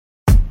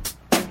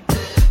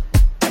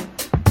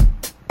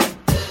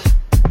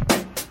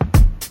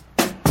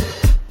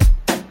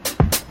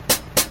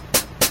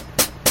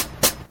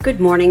Good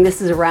morning,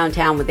 this is Around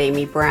Town with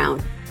Amy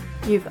Brown.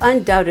 You've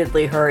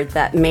undoubtedly heard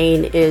that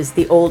Maine is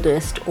the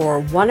oldest or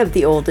one of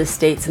the oldest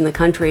states in the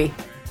country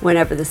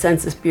whenever the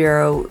Census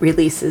Bureau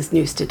releases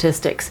new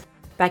statistics.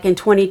 Back in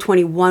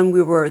 2021,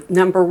 we were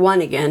number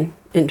one again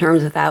in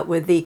terms of that,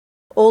 with the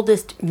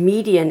oldest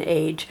median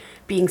age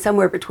being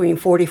somewhere between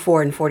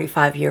 44 and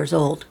 45 years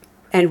old.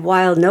 And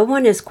while no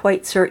one is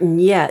quite certain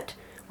yet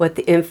what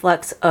the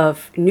influx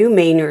of new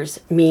Mainers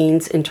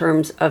means in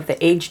terms of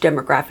the age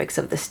demographics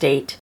of the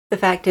state, the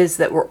fact is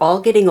that we're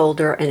all getting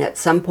older, and at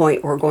some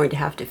point we're going to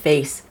have to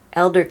face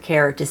elder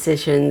care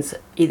decisions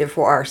either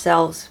for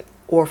ourselves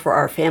or for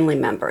our family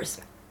members.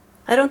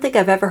 I don't think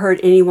I've ever heard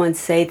anyone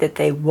say that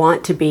they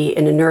want to be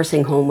in a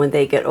nursing home when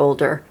they get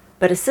older,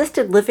 but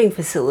assisted living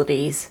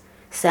facilities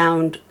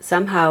sound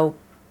somehow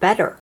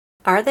better.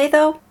 Are they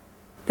though?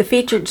 The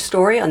featured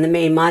story on the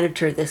Maine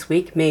Monitor this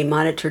week,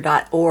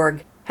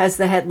 mainemonitor.org, has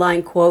the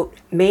headline, quote,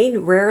 "Maine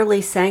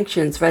rarely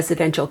sanctions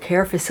residential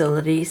care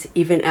facilities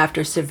even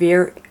after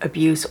severe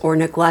abuse or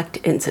neglect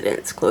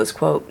incidents," close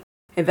quote.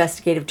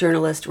 Investigative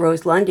journalist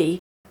Rose Lundy,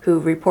 who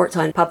reports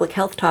on public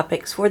health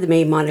topics for the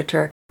Maine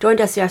Monitor,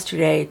 joined us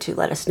yesterday to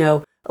let us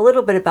know a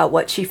little bit about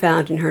what she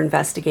found in her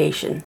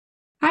investigation.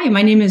 Hi,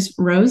 my name is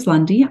Rose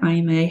Lundy. I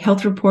am a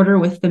health reporter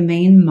with the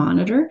Maine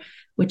Monitor,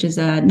 which is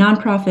a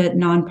nonprofit,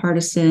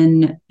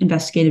 nonpartisan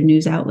investigative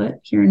news outlet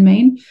here in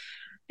Maine.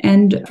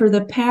 And for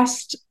the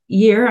past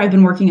year, I've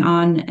been working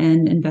on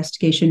an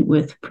investigation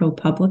with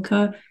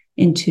ProPublica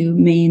into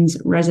Maine's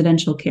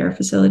residential care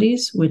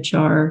facilities, which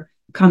are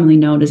commonly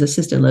known as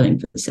assisted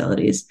living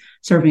facilities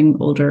serving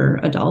older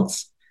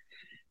adults.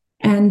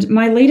 And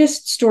my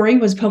latest story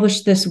was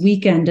published this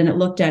weekend, and it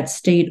looked at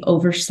state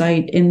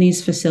oversight in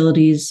these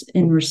facilities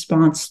in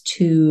response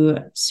to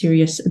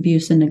serious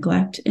abuse and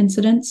neglect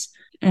incidents.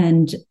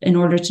 And in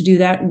order to do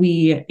that,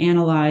 we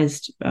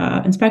analyzed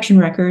inspection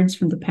records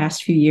from the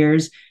past few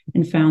years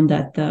and found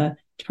that the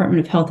Department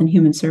of Health and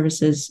Human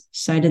Services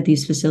cited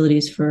these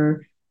facilities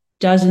for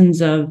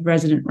dozens of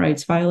resident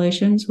rights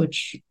violations,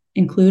 which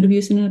include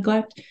abuse and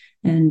neglect,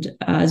 and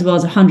as well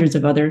as hundreds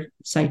of other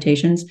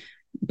citations,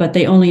 but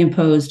they only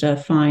imposed a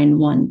fine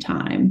one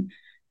time.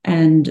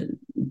 And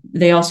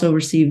they also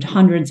received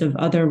hundreds of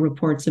other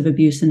reports of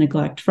abuse and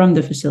neglect from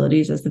the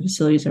facilities, as the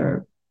facilities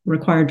are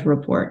required to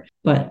report,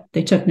 but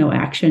they took no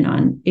action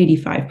on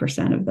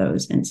 85% of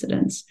those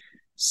incidents.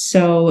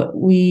 So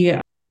we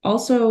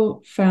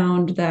also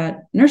found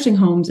that nursing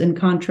homes, in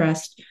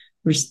contrast,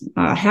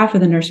 half of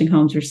the nursing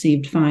homes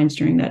received fines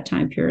during that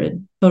time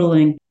period,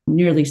 totaling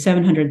nearly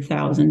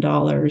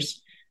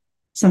 $700,000,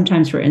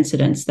 sometimes for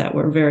incidents that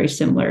were very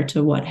similar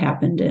to what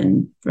happened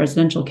in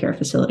residential care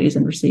facilities,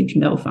 and received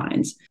no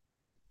fines.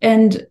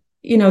 And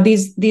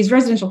these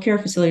residential care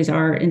facilities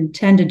are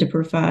intended to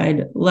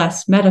provide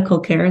less medical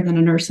care than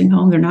a nursing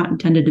home. They're not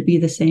intended to be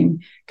the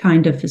same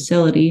kind of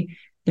facility.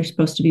 They're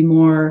supposed to be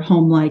more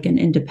home-like and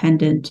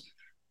independent.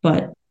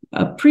 But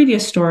a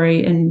previous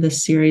story in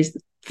this series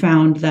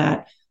found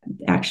that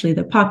actually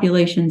the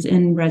populations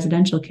in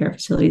residential care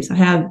facilities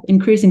have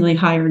increasingly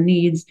higher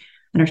needs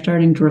and are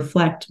starting to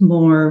reflect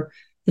more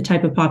the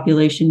type of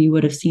population you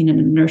would have seen in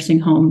a nursing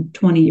home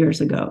 20 years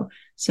ago.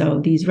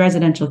 So these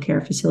residential care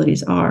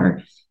facilities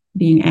are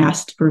being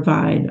asked to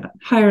provide a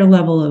higher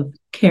level of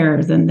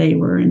care than they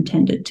were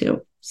intended to.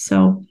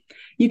 So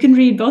you can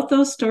read both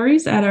those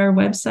stories at our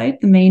website,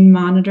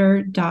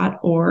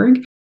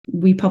 themainmonitor.org.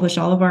 We publish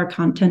all of our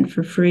content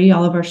for free.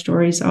 All of our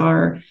stories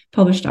are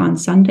published on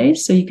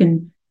Sundays, so you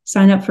can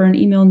sign up for an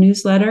email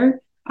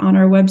newsletter on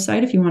our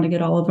website if you want to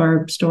get all of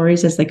our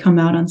stories as they come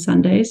out on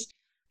Sundays.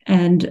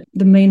 And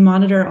the Maine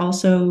Monitor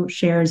also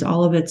shares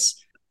all of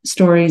its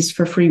stories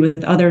for free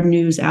with other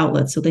news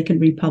outlets, so they can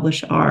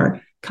republish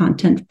our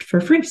content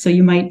for free. So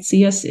you might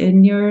see us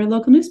in your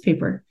local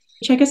newspaper.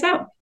 Check us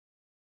out.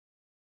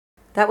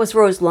 That was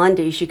Rose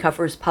Lundy. She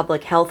covers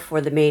public health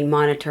for the Maine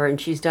Monitor, and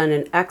she's done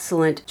an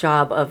excellent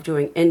job of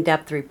doing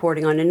in-depth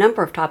reporting on a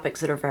number of topics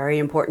that are very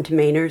important to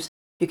Mainers.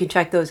 You can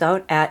check those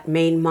out at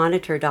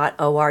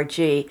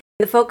mainemonitor.org.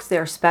 The folks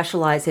there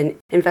specialize in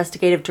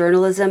investigative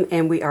journalism,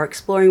 and we are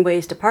exploring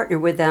ways to partner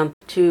with them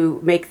to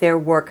make their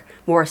work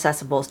more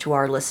accessible to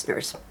our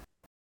listeners.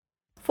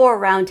 For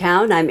Around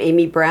Town, I'm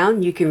Amy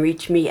Brown. You can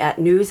reach me at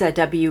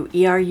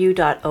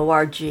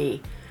news@weru.org.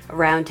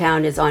 Around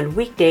Town is on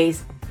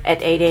weekdays at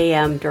 8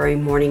 a.m.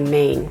 during Morning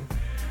Maine.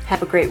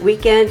 Have a great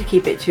weekend.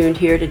 Keep it tuned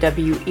here to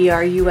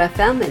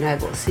WERU-FM, and I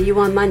will see you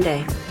on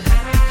Monday.